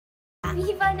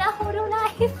Viva la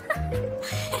Hololive.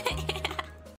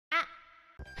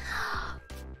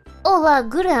 Hola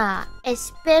Gura,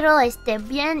 espero esté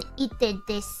bien y te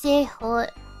deseo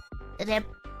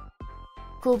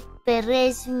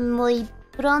recuperes muy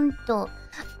pronto.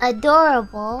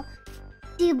 Adorable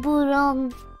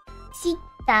tiburoncita.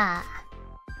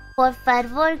 Por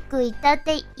favor,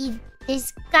 cuídate y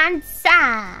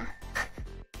descansa.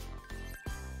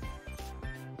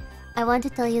 I want to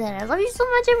tell you that I love you so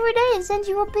much every day and send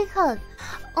you a big hug.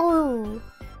 Oh,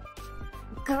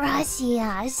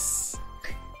 gracias.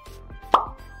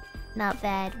 Not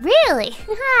bad. Really?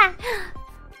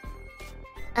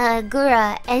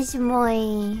 Gura es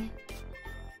muy...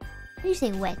 How do you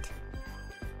say wet?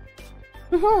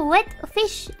 Wet?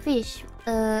 Fish.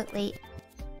 Wait.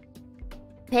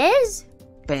 Pez?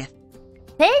 Pez.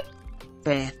 Pez?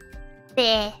 Pez.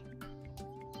 Pez.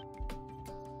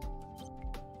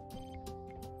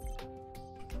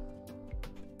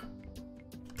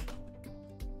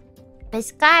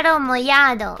 Pescado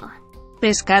mojado.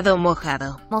 Pescado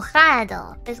mojado.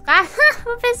 Mojado.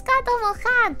 Pescado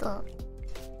mojado.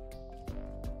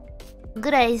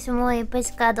 Gura es muy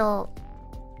pescado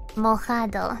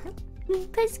mojado.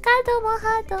 Pescado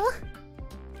mojado.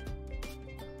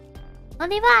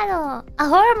 Motivado.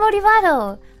 Ahora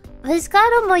motivado.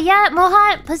 Pescado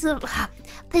mojado.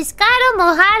 Pescado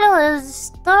mojado.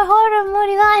 Estoy ahora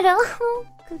motivado.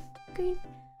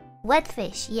 Wet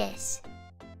fish, yes.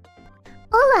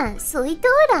 Hola, soy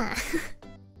Dora.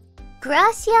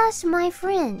 Gracias, my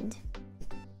friend.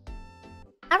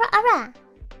 Ara.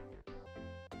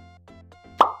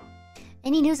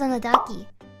 Any news on the Daki?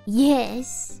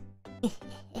 Yes.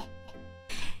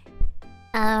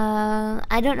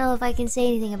 I don't know if I can say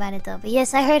anything about it though, but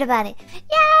yes, I heard about it.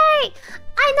 Yay!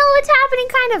 I know what's happening,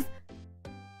 kind of.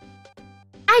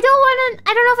 I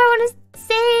don't know if I want to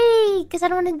say, because I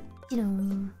don't want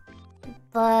to,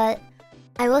 but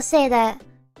I will say that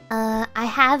I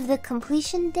have the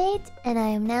completion date, and I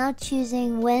am now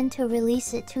choosing when to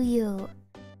release it to you.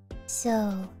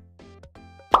 So,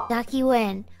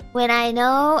 Daki-wen, when I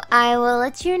know, I will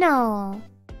let you know.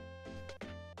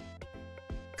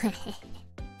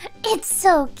 It's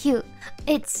so cute.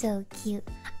 It's so cute.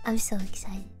 I'm so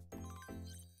excited.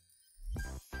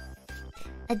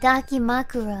 A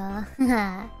dakimakura.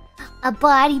 A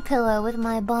body pillow with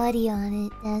my body on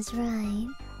it. That's right.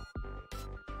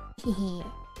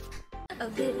 Oh,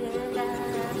 Gura,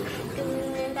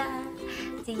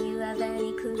 do you have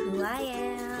any clue who I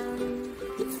am?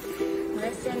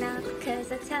 Listen up,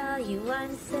 cause I'll tell you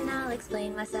once, and I'll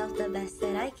explain myself the best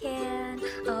that I can.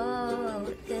 Oh,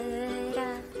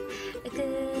 Gura,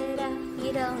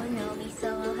 you don't know me, so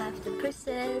I'll have to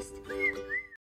persist.